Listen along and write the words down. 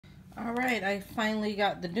All right, I finally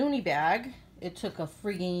got the Dooney bag. It took a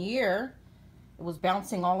freaking year. It was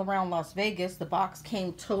bouncing all around Las Vegas. The box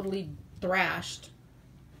came totally thrashed.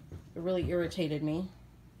 It really irritated me.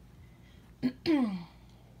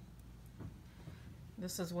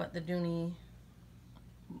 This is what the Dooney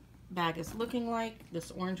bag is looking like. This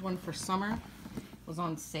orange one for summer was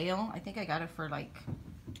on sale. I think I got it for like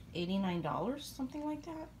 $89, something like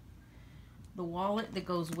that. The wallet that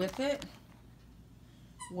goes with it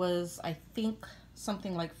was, I think,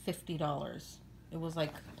 something like $50. It was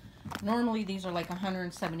like, normally these are like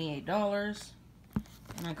 $178,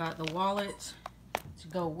 and I got the wallet to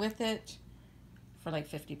go with it for like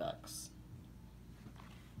 50 bucks.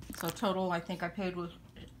 So total, I think I paid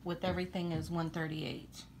with everything is $138.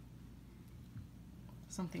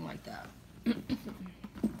 Something like that.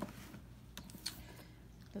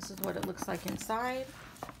 This is what it looks like inside.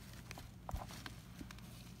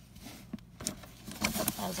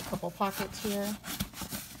 Has a couple pockets here.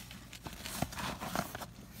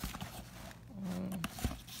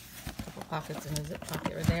 A couple pockets in a zip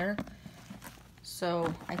pocket right there.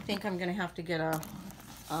 So I think I'm gonna have to get a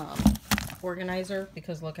organizer,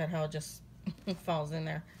 because look at how it just falls in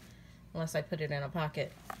there unless I put it in a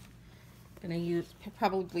pocket. I'm gonna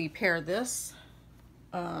probably pair this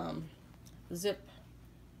zip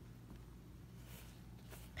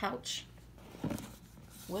pouch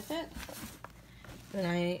with it. Then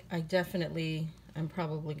I definitely am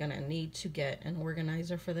probably gonna need to get an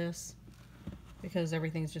organizer for this, because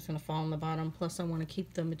everything's just gonna fall on the bottom. Plus I want to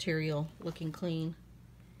keep the material looking clean.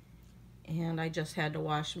 And I just had to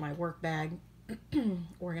wash my work bag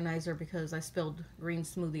organizer because I spilled green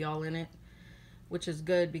smoothie all in it, which is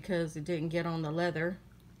good because it didn't get on the leather.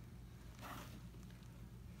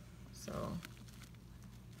 So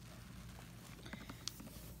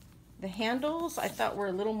the handles I thought were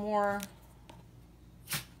a little more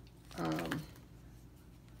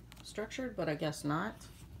structured, but I guess not.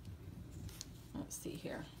 Let's see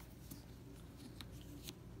here.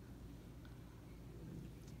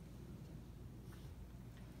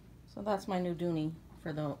 So that's my new Dooney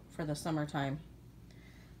for the summertime,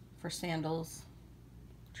 for sandals,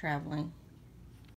 traveling.